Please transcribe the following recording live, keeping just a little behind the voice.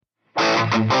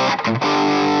Hi,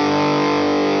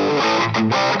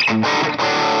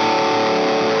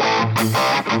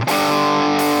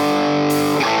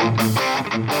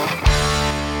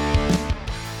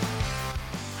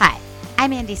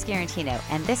 I'm Andy Scarantino,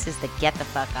 and this is the Get the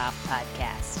Fuck Off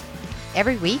podcast.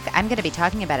 Every week, I'm going to be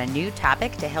talking about a new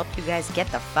topic to help you guys get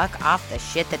the fuck off the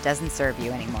shit that doesn't serve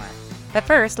you anymore. But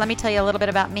first, let me tell you a little bit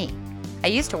about me. I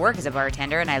used to work as a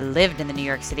bartender, and I lived in the New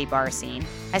York City bar scene.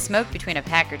 I smoked between a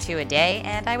pack or two a day,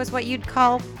 and I was what you'd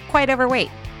call quite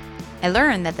overweight. I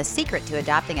learned that the secret to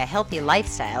adopting a healthy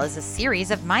lifestyle is a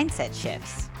series of mindset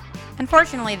shifts.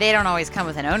 Unfortunately, they don't always come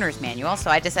with an owner's manual,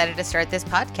 so I decided to start this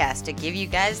podcast to give you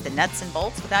guys the nuts and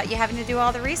bolts without you having to do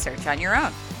all the research on your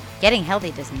own. Getting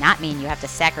healthy does not mean you have to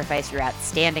sacrifice your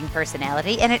outstanding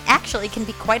personality, and it actually can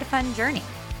be quite a fun journey.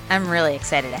 I'm really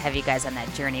excited to have you guys on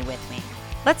that journey with me.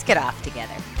 Let's get off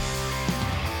together.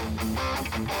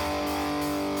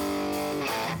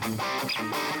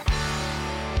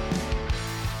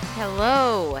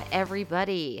 Hello,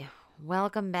 everybody.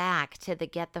 Welcome back to the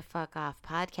Get the Fuck Off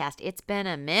podcast. It's been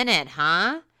a minute,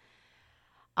 huh?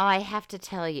 I have to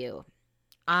tell you,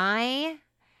 I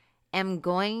am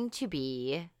going to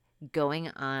be going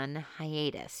on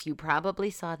hiatus. You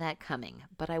probably saw that coming,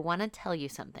 but I want to tell you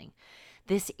something.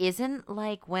 This isn't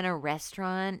like when a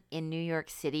restaurant in New York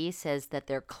City says that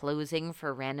they're closing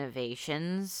for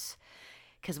renovations.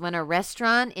 Because when a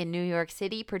restaurant in New York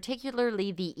City,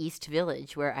 particularly the East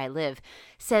Village where I live,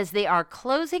 says they are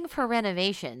closing for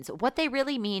renovations, what they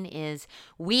really mean is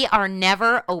we are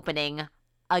never opening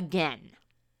again.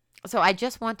 So I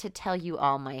just want to tell you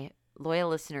all, my loyal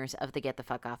listeners of the Get the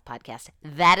Fuck Off podcast,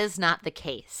 that is not the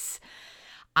case.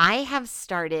 I have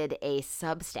started a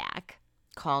Substack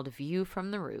called View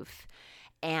from the Roof,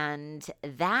 and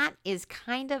that is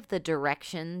kind of the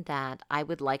direction that I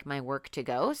would like my work to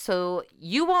go. So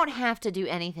you won't have to do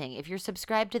anything. If you're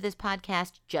subscribed to this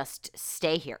podcast, just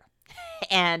stay here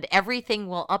and everything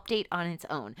will update on its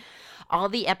own. All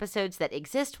the episodes that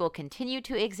exist will continue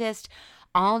to exist.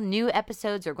 All new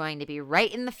episodes are going to be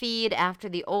right in the feed after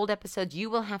the old episodes. You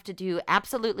will have to do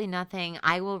absolutely nothing.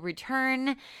 I will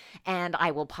return and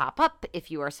I will pop up if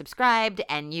you are subscribed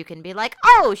and you can be like,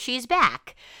 oh, she's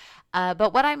back.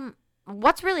 But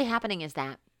what's really happening is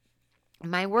that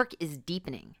my work is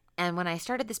deepening. And when I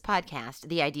started this podcast,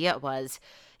 the idea was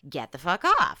get the fuck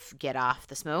off, get off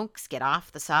the smokes, get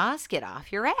off the sauce, get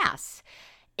off your ass.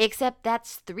 Except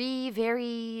that's three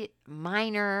very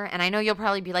minor, and I know you'll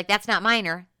probably be like, that's not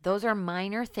minor. Those are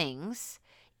minor things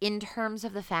in terms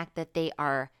of the fact that they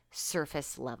are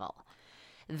surface level.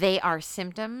 They are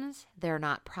symptoms, they're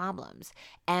not problems.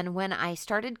 And when I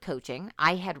started coaching,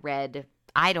 I had read,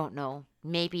 I don't know,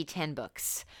 maybe 10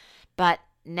 books. But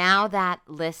now that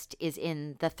list is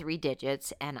in the 3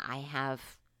 digits, and I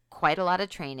have quite a lot of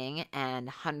training and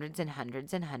hundreds and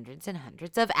hundreds and hundreds and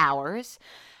hundreds of hours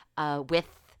with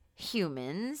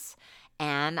humans,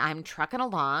 and I'm trucking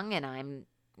along and I'm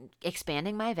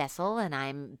expanding my vessel and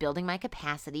I'm building my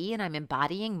capacity and I'm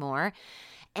embodying more.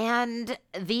 And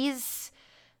these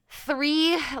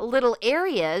 3 little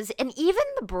areas and even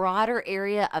the broader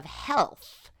area of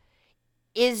health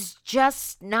is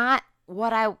just not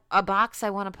what a box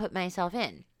I want to put myself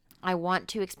in. I want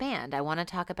to expand. I want to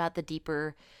talk about the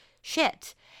deeper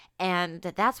shit. And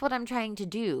that's what I'm trying to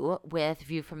do with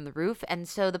View from the Roof. And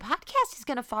so the podcast is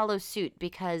going to follow suit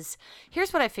because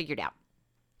here's what I figured out.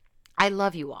 I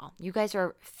love you all. You guys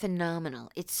are phenomenal.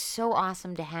 It's so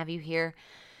awesome to have you here.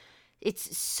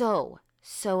 It's so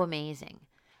amazing.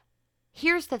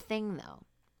 Here's the thing, though.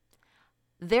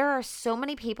 There are so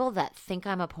many people that think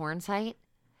I'm a porn site.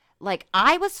 Like,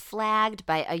 I was flagged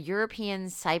by a European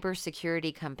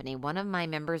cybersecurity company, one of my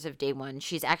members of Day One.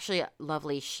 She's actually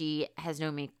lovely. She has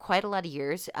known me quite a lot of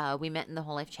years. We met in the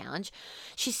Whole Life Challenge.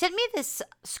 She sent me this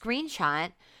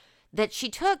screenshot that she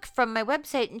took from my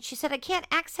website, and she said, I can't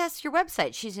access your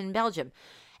website. She's in Belgium.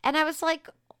 And I was like,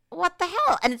 what the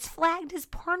hell? And it's flagged as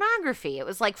pornography. It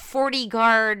was like 40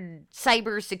 guard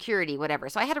cybersecurity, whatever.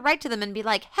 So I had to write to them and be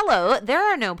like, hello, there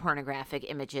are no pornographic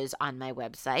images on my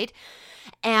website.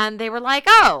 And they were like,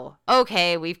 oh,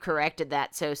 okay, we've corrected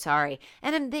that. So sorry.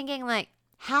 And I'm thinking, like,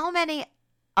 how many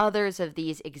others of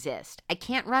these exist? I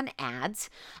can't run ads.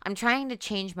 I'm trying to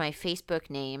change my Facebook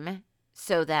name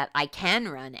so that I can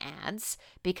run ads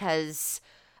because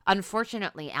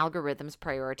unfortunately, algorithms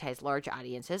prioritize large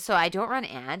audiences, so I don't run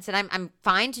ads, and I'm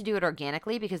fine to do it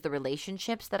organically because the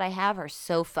relationships that I have are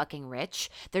so fucking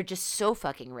rich. They're just so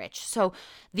fucking rich. So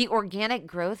the organic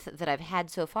growth that I've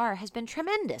had so far has been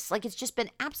tremendous. Like, it's just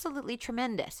been absolutely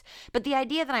tremendous. But the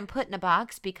idea that I'm put in a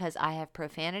box because I have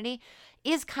profanity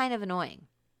is kind of annoying.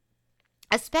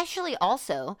 Especially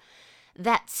also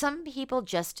that some people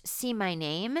just see my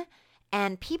name,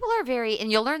 and people are very,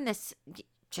 and you'll learn this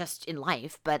just in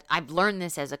life, but I've learned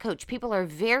this as a coach. People are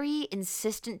very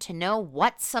insistent to know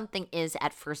what something is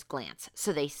at first glance.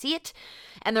 So they see it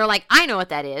and they're like, I know what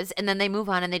that is. And then they move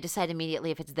on and they decide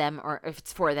immediately if it's them or if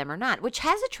it's for them or not, which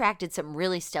has attracted some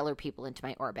really stellar people into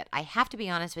my orbit. I have to be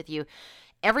honest with you.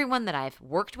 Everyone that I've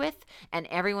worked with and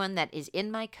everyone that is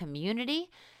in my community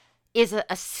is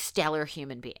a stellar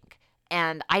human being.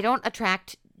 And I don't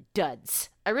attract duds.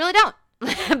 I really don't.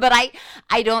 But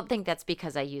I don't think that's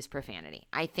because I use profanity.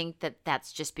 I think that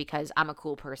that's just because I'm a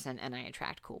cool person and I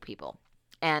attract cool people.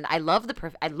 And I loved the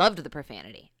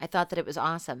profanity. I thought that it was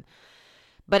awesome.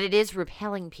 But it is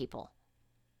repelling people,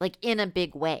 like in a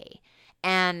big way.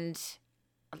 And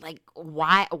like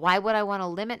why would I want to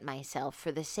limit myself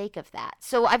for the sake of that?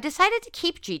 So I've decided to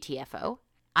keep GTFO.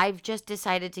 I've just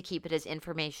decided to keep it as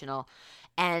informational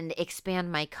and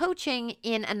expand my coaching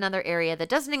in another area that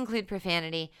doesn't include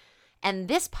profanity. And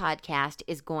this podcast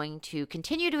is going to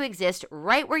continue to exist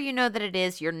right where you know that it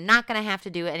is. You're not going to have to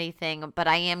do anything, but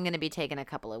I am going to be taking a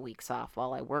couple of weeks off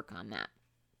while I work on that.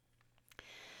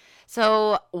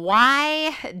 So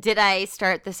why did I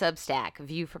start the Substack,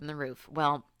 View from the Roof?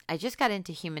 Well, I just got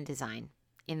into human design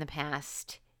in the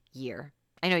past year.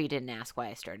 I know you didn't ask why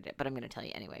I started it, but I'm going to tell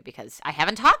you anyway because I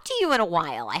haven't talked to you in a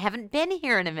while. I haven't been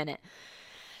here in a minute.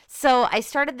 So I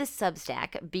started this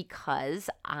Substack because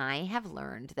I have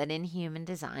learned that in human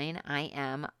design, I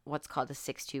am what's called a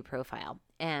 6-2 profile.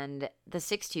 And the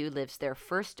 6-2 lives their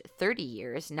first 30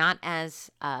 years, not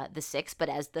as the 6, but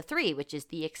as the 3, which is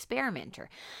the experimenter.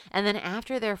 And then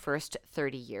after their first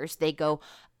 30 years, they go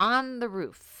on the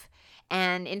roof.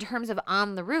 And in terms of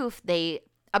on the roof, they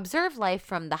observe life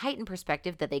from the heightened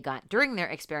perspective that they got during their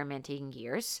experimenting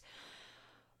years,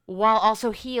 while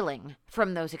also healing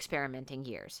from those experimenting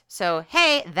years. So,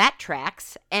 hey, that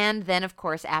tracks. And then, of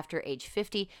course, after age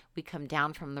 50, we come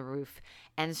down from the roof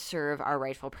and serve our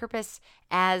rightful purpose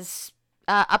as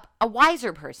a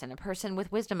wiser person, a person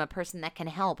with wisdom, a person that can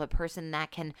help, a person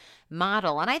that can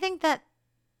model. And I think that,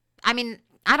 I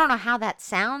don't know how that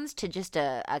sounds to just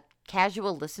a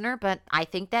casual listener, but I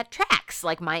think that tracks.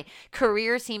 Like my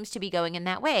career seems to be going in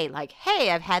that way. Like,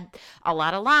 hey, I've had a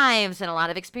lot of lives and a lot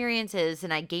of experiences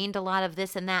and I gained a lot of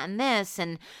this and that and this.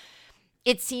 And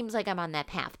it seems like I'm on that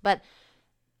path. But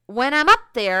when I'm up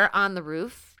there on the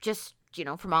roof, just,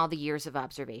 from all the years of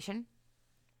observation,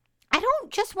 I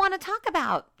don't just want to talk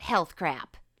about health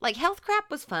crap. Like health crap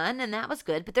was fun and that was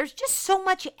good, but there's just so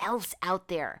much else out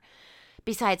there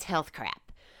besides health crap.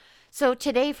 So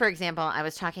today, for example, I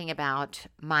was talking about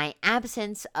my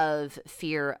absence of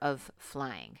fear of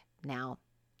flying. Now,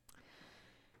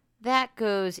 that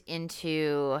goes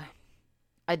into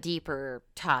a deeper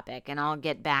topic, and I'll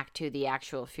get back to the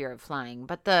actual fear of flying.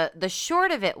 But the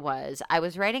short of it was, I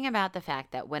was writing about the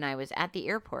fact that when I was at the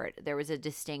airport, there was a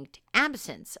distinct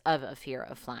absence of a fear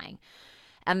of flying.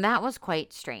 And that was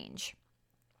quite strange.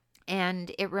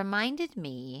 And it reminded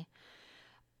me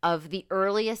of the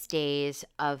earliest days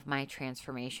of my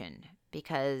transformation,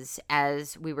 because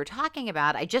as we were talking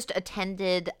about, I just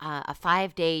attended a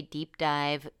 5-day deep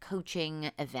dive coaching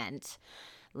event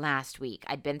last week.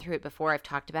 I'd been through it before. I've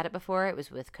talked about it before. It was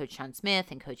with Coach Sean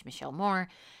Smith and Coach Michelle Moore,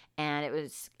 and it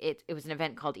was an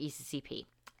event called ECCP,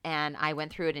 and I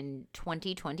went through it in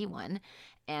 2021.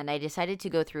 And I decided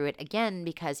to go through it again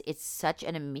because it's such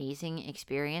an amazing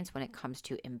experience when it comes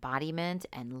to embodiment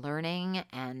and learning.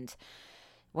 And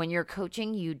when you're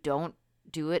coaching, you don't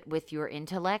do it with your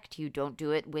intellect. You don't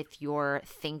do it with your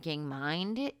thinking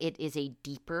mind. It is a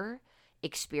deeper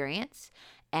experience.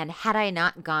 And had I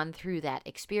not gone through that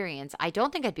experience, I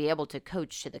don't think I'd be able to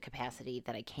coach to the capacity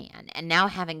that I can. And now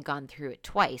having gone through it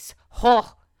twice,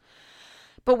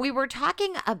 But we were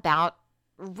talking about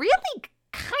really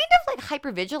kind of like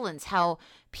hypervigilance, how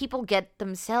people get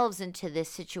themselves into this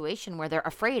situation where they're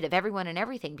afraid of everyone and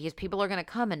everything because people are going to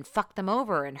come and fuck them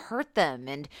over and hurt them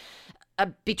and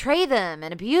betray them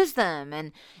and abuse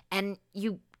them. And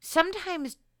you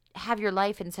sometimes have your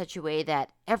life in such a way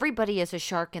that everybody is a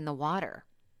shark in the water.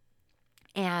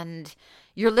 And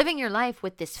you're living your life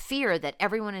with this fear that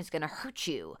everyone is going to hurt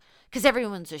you because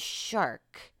everyone's a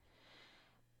shark.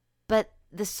 But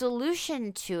the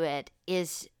solution to it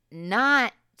is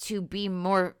not to be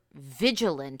more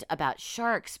vigilant about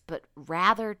sharks, but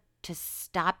rather to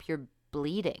stop your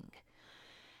bleeding.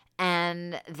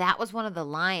 And that was one of the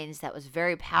lines that was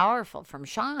very powerful from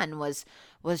Sean was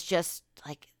just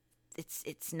like,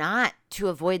 it's not to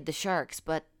avoid the sharks,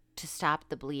 but to stop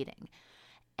the bleeding.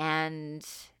 And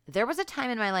there was a time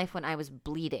in my life when I was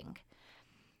bleeding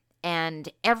and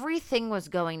everything was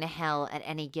going to hell at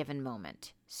any given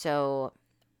moment. So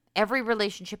Every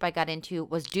relationship I got into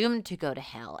was doomed to go to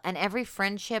hell. And every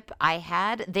friendship I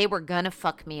had, they were gonna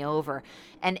fuck me over.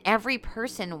 And every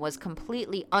person was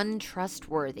completely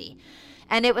untrustworthy.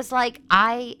 And it was like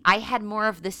I had more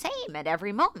of the same at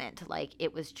every moment. Like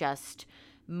it was just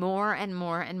more and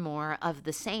more and more of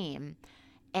the same.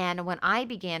 And when I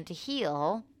began to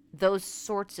heal, those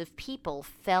sorts of people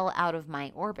fell out of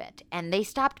my orbit. And they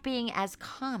stopped being as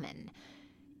common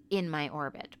in my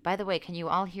orbit. By the way, can you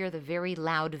all hear the very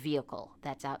loud vehicle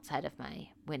that's outside of my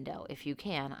window? If you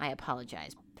can, I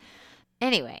apologize.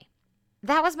 Anyway,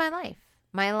 that was my life.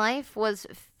 My life was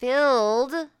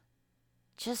filled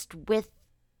just with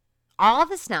all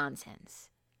this nonsense.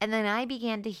 And then I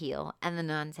began to heal, and the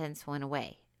nonsense went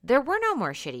away. There were no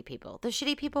more shitty people. The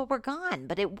shitty people were gone.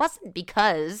 But it wasn't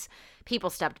because people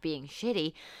stopped being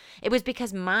shitty. It was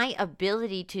because my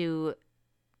ability to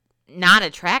not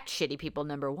attract shitty people,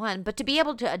 number one, but to be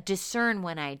able to discern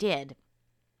when I did,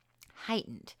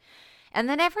 heightened. And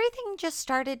then everything just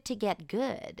started to get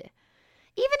good.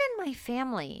 Even in my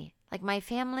family, like my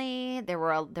family, there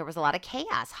was a lot of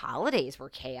chaos. Holidays were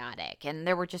chaotic, and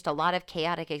there were just a lot of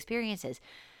chaotic experiences.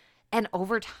 And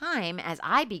over time, as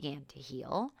I began to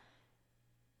heal,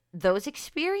 those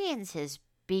experiences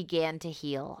began to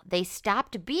heal. They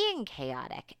stopped being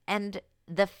chaotic. And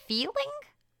the feeling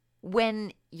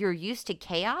when you're used to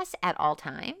chaos at all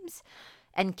times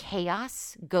and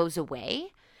chaos goes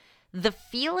away, the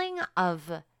feeling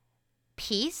of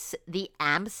peace, the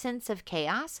absence of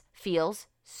chaos, feels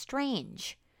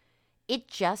strange. It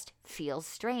just feels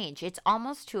strange. It's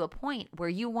almost to a point where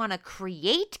you want to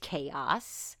create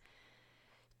chaos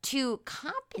to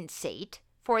compensate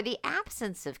for the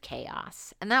absence of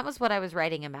chaos. And that was what I was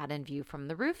writing about in View from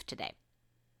the Roof today.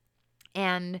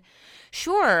 And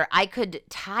sure, I could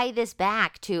tie this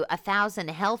back to 1,000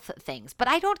 health things, but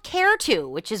I don't care to,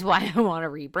 which is why I want to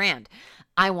rebrand.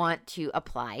 I want to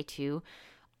apply to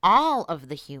all of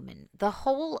the human, the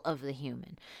whole of the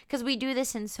human, because we do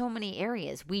this in so many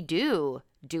areas. We do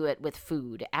it with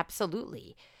food,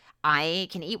 absolutely. I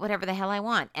can eat whatever the hell I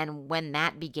want. And when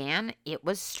that began, it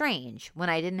was strange. When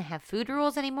I didn't have food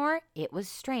rules anymore, it was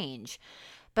strange.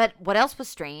 But what else was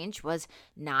strange was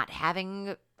not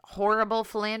having horrible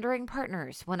philandering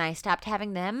partners. When I stopped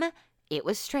having them, it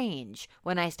was strange.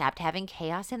 When I stopped having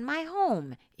chaos in my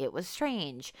home, it was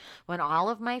strange. When all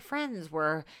of my friends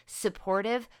were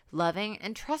supportive, loving,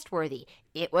 and trustworthy,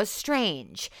 it was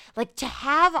strange. Like to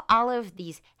have all of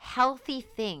these healthy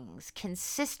things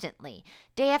consistently,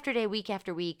 day after day, week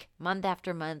after week, month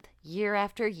after month, year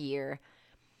after year,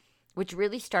 which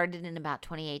really started in about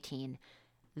 2018,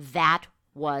 that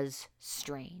was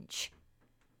strange.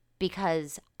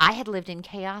 Because I had lived in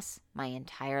chaos my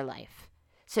entire life.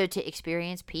 So to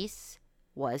experience peace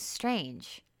was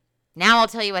strange. Now I'll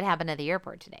tell you what happened at the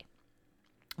airport today.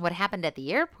 What happened at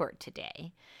the airport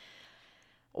today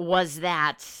was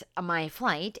that my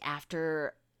flight,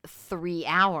 after 3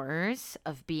 hours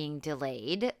of being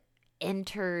delayed,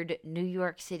 entered New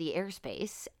York City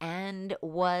airspace and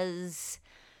was,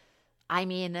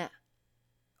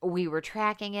 we were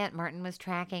tracking it, Martin was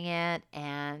tracking it,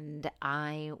 and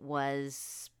I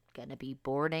was going to be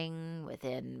boarding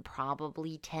within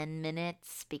probably 10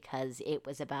 minutes because it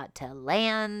was about to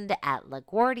land at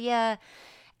LaGuardia,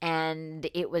 and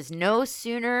it was no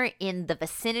sooner in the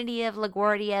vicinity of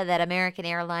LaGuardia that American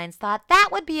Airlines thought that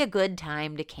would be a good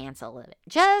time to cancel it.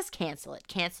 Just cancel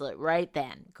it right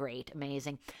then. Great,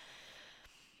 amazing.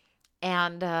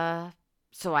 And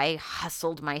so I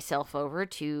hustled myself over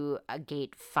to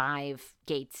gate 5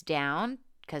 gates down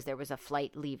because there was a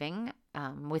flight leaving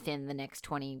within the next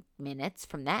 20 minutes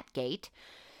from that gate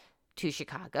to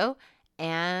Chicago.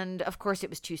 And of course, it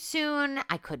was too soon.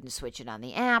 I couldn't switch it on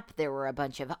the app. There were a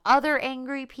bunch of other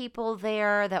angry people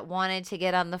there that wanted to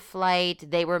get on the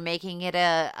flight. They were making it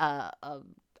a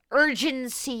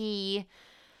urgency.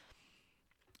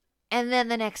 And then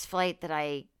the next flight that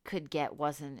I could get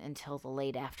wasn't until the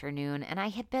late afternoon. And I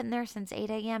had been there since 8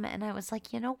 a.m. And I was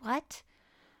like, you know what?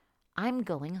 I'm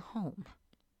going home.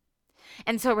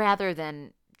 And so rather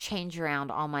than change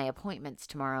around all my appointments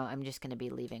tomorrow, I'm just going to be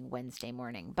leaving Wednesday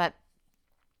morning. But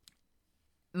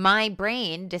my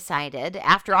brain decided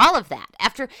after all of that,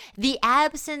 after the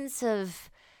absence of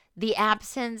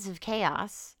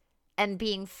chaos and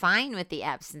being fine with the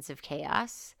absence of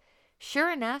chaos,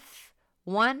 sure enough,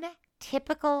 one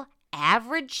typical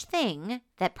average thing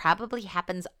that probably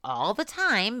happens all the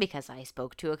time, because I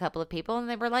spoke to a couple of people and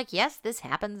they were like, yes, this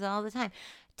happens all the time.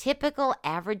 Typical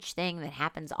average thing that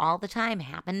happens all the time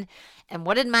happened. And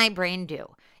what did my brain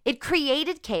do? It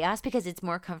created chaos because it's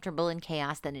more comfortable in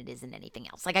chaos than it is in anything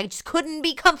else. Like I just couldn't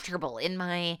be comfortable in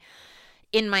my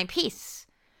peace.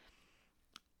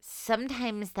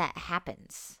 sometimes that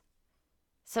happens.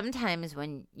 Sometimes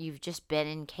when you've just been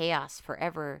in chaos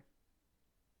forever,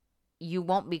 you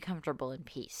won't be comfortable in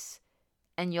peace,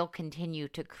 and you'll continue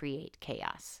to create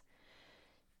chaos.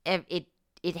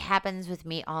 It happens with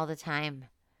me all the time.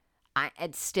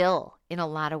 It's still in a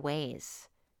lot of ways.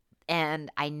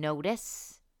 And I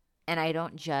notice, and I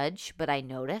don't judge, but I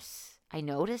notice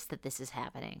that this is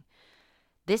happening.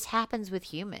 This happens with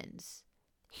humans.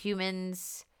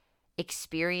 Humans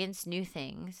experience new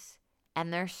things,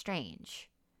 and they're strange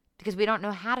because we don't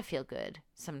know how to feel good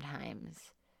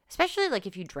sometimes, especially like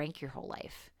if you drank your whole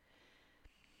life.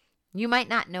 You might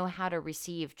not know how to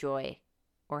receive joy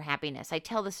or happiness. I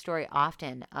tell the story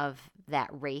often of that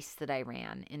race that I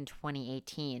ran in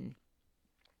 2018,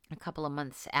 a couple of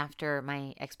months after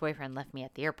my ex-boyfriend left me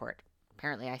at the airport.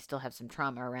 Apparently, I still have some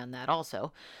trauma around that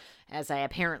also, as I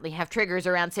apparently have triggers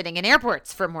around sitting in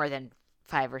airports for more than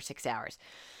 5 or 6 hours.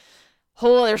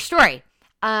 Whole other story.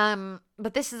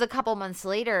 But this is a couple months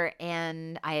later,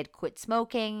 and I had quit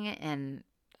smoking, and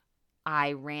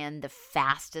I ran the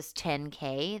fastest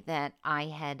 10K that I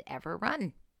had ever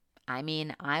run. I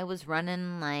mean, I was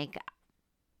running like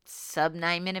sub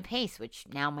 9-minute pace, which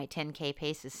now my 10K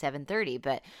pace is 7:30.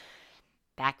 But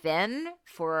back then,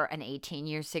 for an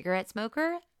 18-year cigarette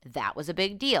smoker, that was a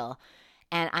big deal.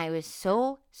 And I was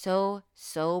so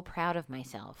proud of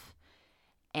myself.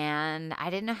 And I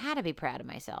didn't know how to be proud of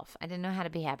myself. I didn't know how to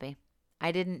be happy.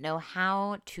 I didn't know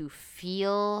how to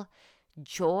feel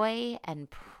joy and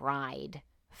pride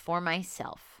for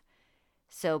myself.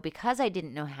 So because I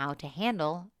didn't know how to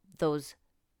handle those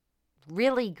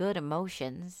really good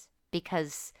emotions,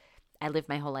 because I lived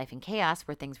my whole life in chaos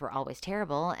where things were always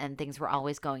terrible and things were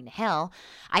always going to hell,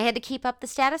 I had to keep up the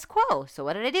status quo. So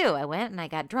what did I do? I went and I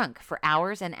got drunk for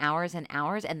hours and hours and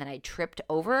hours, and then I tripped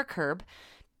over a curb,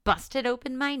 busted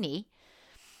open my knee,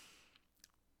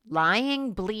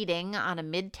 lying bleeding on a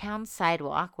midtown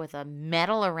sidewalk with a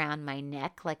medal around my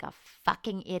neck like a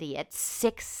fucking idiot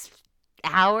 6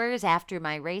 hours after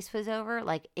my race was over.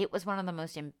 Like, it was one of the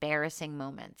most embarrassing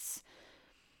moments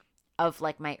of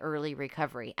like my early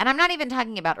recovery. And I'm not even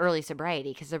talking about early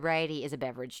sobriety, because sobriety is a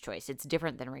beverage choice. It's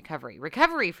different than recovery.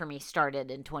 Recovery for me started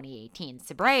in 2018.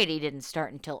 Sobriety didn't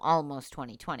start until almost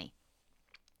 2020.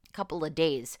 A couple of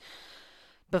days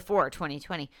before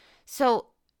 2020. So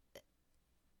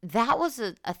that was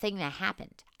a thing that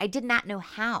happened. I did not know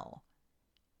how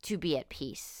to be at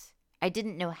peace. I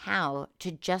didn't know how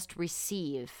to just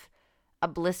receive a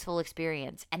blissful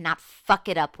experience and not fuck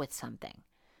it up with something.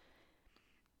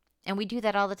 And we do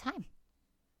that all the time.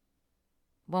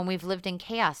 When we've lived in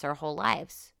chaos our whole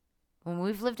lives. When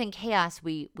we've lived in chaos,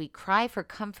 we cry for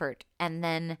comfort, and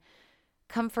then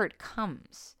comfort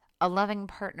comes. A loving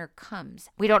partner comes.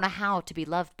 We don't know how to be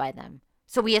loved by them.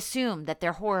 So we assume that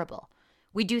they're horrible.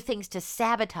 We do things to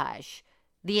sabotage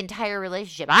the entire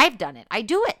relationship. I've done it. I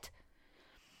do it.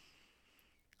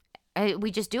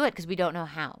 We just do it because we don't know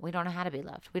how. We don't know how to be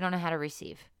loved. We don't know how to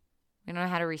receive. We don't know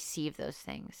how to receive those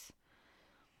things.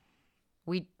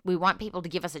 We want people to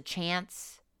give us a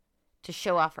chance to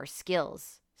show off our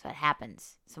skills. So it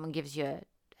happens. Someone gives you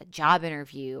a job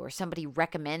interview, or somebody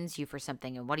recommends you for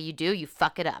something, and what do? You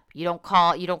fuck it up. You don't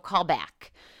call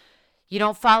back. You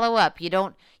don't follow up. You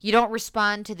don't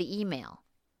respond to the email.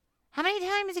 How many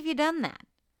times have you done that?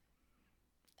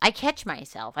 I catch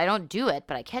myself. I don't do it,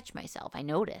 but I catch myself. I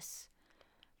notice.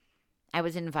 I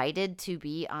was invited to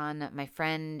be on my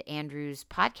friend Andrew's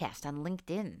podcast on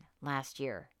LinkedIn last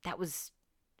year. That was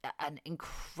an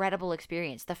incredible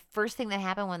experience. The first thing that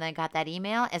happened when I got that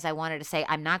email is I wanted to say,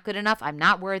 I'm not good enough. I'm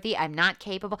not worthy. I'm not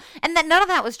capable. And that none of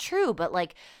that was true, but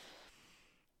like,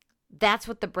 that's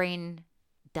what the brain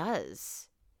does.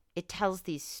 It tells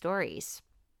these stories,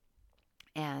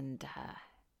 and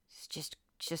it's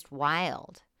just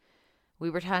wild. We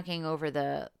were talking over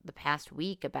the past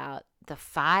week about the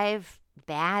 5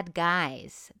 bad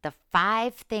guys, the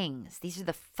 5 things. These are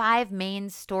the 5 main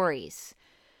stories.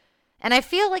 And I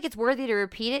feel like it's worthy to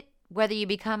repeat it, whether you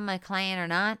become my client or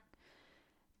not.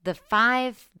 The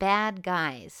 5 bad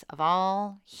guys of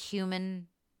all human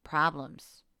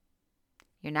problems.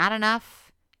 You're not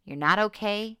enough. You're not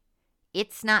okay.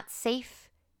 It's not safe.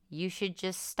 You should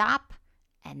just stop,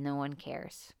 and no one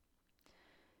cares.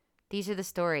 These are the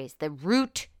stories, the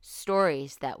root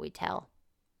stories that we tell.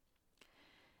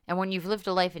 And when you've lived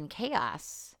a life in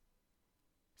chaos,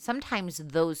 sometimes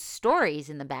those stories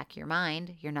in the back of your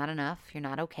mind, you're not enough, you're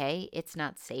not okay, it's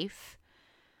not safe,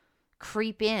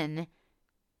 creep in.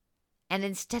 And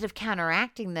instead of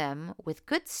counteracting them with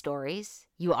good stories,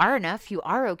 you are enough, you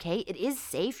are okay, it is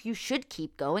safe, you should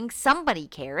keep going, somebody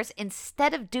cares.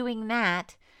 Instead of doing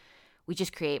that, We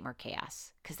just create more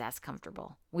chaos because that's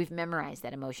comfortable. We've memorized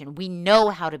that emotion. We know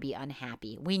how to be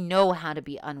unhappy. We know how to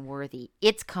be unworthy.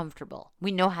 It's comfortable.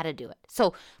 We know how to do it.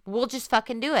 So we'll just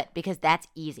fucking do it because that's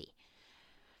easy.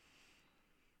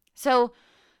 So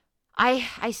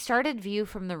I started View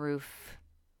from the Roof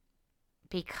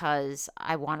because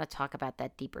I want to talk about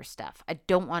that deeper stuff. I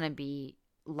don't want to be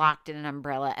locked in an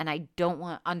umbrella, and I don't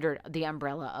want under the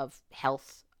umbrella of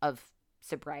health, of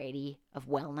sobriety, of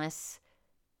wellness.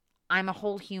 I'm a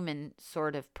whole human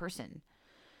sort of person.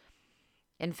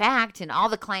 In fact, in all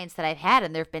the clients that I've had,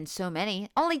 and there have been so many,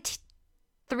 only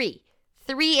three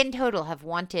in total have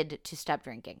wanted to stop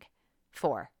drinking.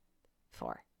 Four.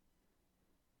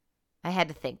 I had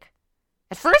to think.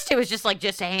 At first, it was just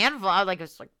a handful. It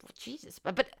was like, well, Jesus.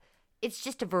 But it's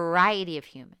just a variety of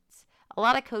humans. A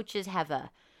lot of coaches have I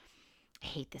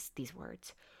hate these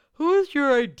words. Who is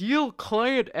your ideal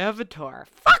client avatar?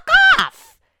 Fuck off!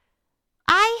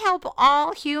 I help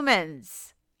all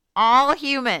humans. All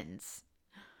humans.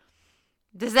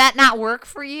 Does that not work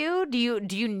for you? Do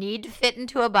you need to fit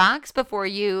into a box before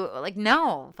you,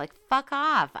 no, fuck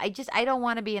off. I don't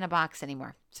want to be in a box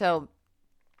anymore. So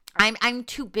I'm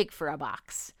too big for a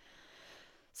box.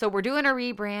 So we're doing a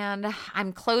rebrand.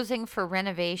 I'm closing for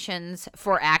renovations,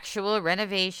 for actual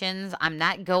renovations. I'm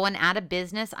not going out of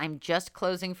business. I'm just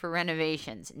closing for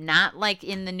renovations. Not like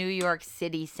in the New York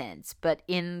City sense, but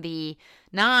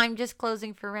I'm just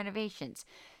closing for renovations.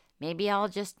 Maybe I'll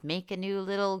just make a new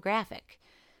little graphic.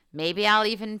 Maybe I'll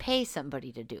even pay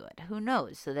somebody to do it. Who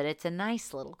knows? So that it's a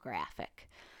nice little graphic.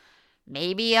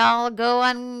 Maybe I'll go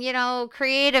on,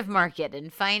 Creative Market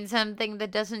and find something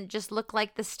that doesn't just look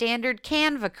like the standard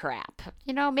Canva crap.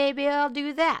 Maybe I'll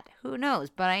do that. Who knows?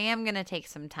 But I am going to take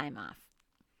some time off.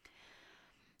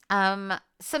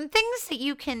 Some things that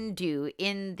you can do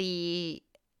in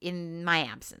my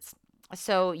absence.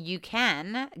 So you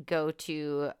can go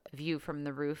to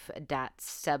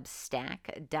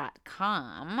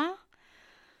viewfromtheroof.substack.com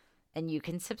and you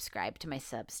can subscribe to my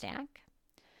Substack.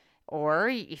 Or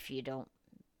if you don't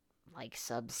like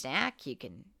Substack, you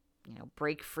can,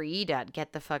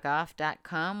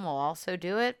 breakfree.getthefuckoff.com will also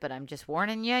do it. But I'm just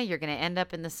warning you, you're going to end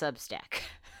up in the Substack.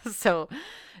 So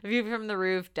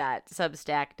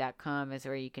viewfromtheroof.substack.com is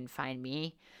where you can find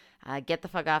me.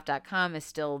 Getthefuckoff.com is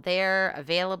still there,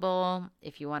 available.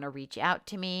 If you want to reach out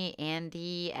to me,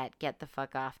 Andy at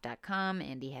getthefuckoff.com.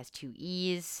 Andy has 2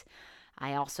 E's.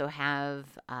 I also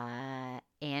have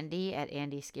Andy at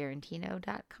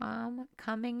andyscarantino.com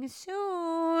coming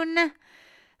soon.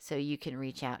 So you can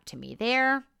reach out to me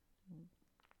there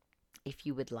if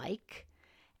you would like.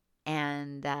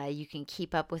 And you can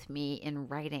keep up with me in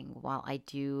writing while I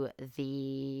do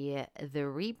the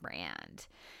rebrand.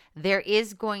 There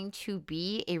is going to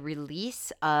be a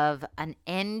release of an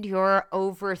End Your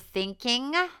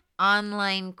Overthinking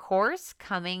online course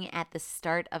coming at the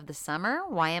start of the summer.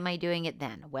 Why am I doing it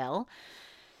then? Well,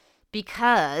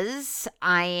 because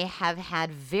I have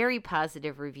had very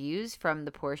positive reviews from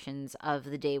the portions of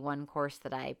the day 1 course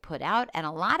that I put out, and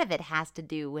a lot of it has to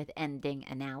do with ending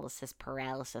analysis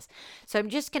paralysis. So I'm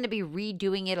just going to be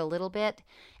redoing it a little bit,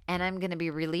 and I'm going to be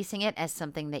releasing it as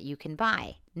something that you can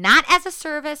buy. Not as a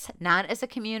service, not as a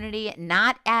community,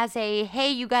 not as a,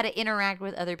 hey, you got to interact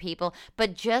with other people,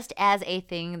 but just as a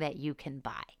thing that you can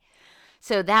buy.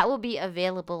 So that will be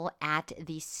available at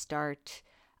the start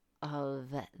of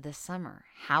the summer.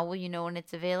 How will you know when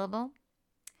it's available?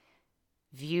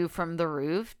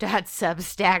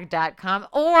 viewfromtheroof.substack.com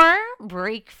or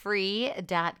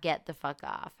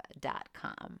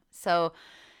breakfree.getthefuckoff.com. So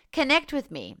connect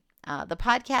with me. The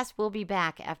podcast will be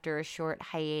back after a short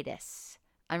hiatus.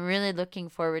 I'm really looking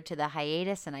forward to the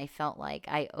hiatus, and I felt like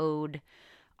I owed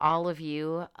all of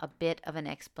you a bit of an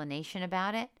explanation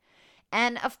about it.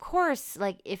 And of course,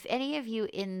 if any of you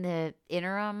in the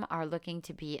interim are looking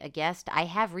to be a guest, I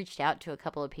have reached out to a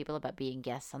couple of people about being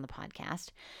guests on the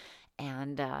podcast.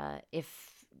 And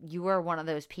if you are one of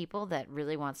those people that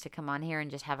really wants to come on here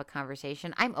and just have a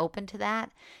conversation, I'm open to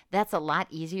that. That's a lot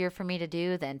easier for me to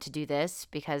do than to do this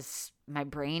because my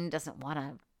brain doesn't want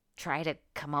to try to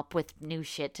come up with new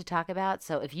shit to talk about.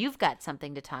 So if you've got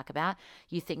something to talk about,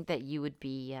 you think that you would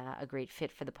be a great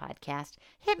fit for the podcast,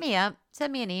 hit me up,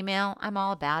 send me an email. I'm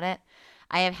all about it.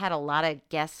 I have had a lot of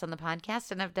guests on the podcast,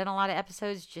 and I've done a lot of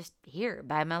episodes just here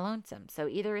by my lonesome. So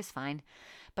either is fine.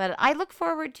 But I look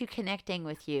forward to connecting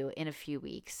with you in a few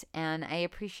weeks, and I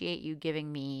appreciate you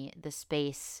giving me the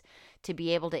space to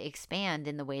be able to expand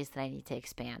in the ways that I need to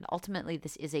expand. Ultimately,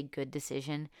 this is a good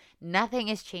decision. Nothing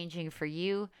is changing for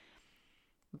you,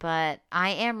 but I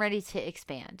am ready to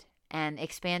expand. And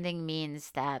expanding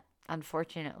means that,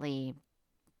 unfortunately,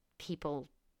 people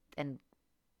and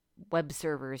web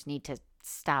servers need to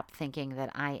stop thinking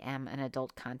that I am an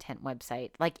adult content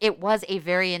website. Like, it was a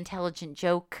very intelligent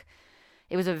joke.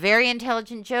 It was a very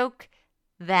intelligent joke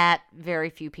that very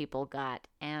few people got.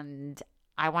 And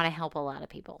I want to help a lot of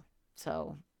people.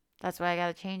 So that's why I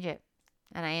got to change it.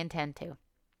 And I intend to.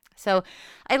 So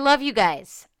I love you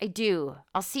guys. I do.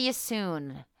 I'll see you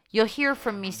soon. You'll hear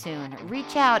from me soon.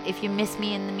 Reach out if you miss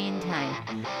me in the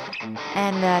meantime.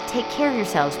 And take care of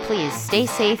yourselves, please. Stay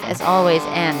safe as always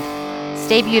and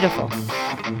stay beautiful.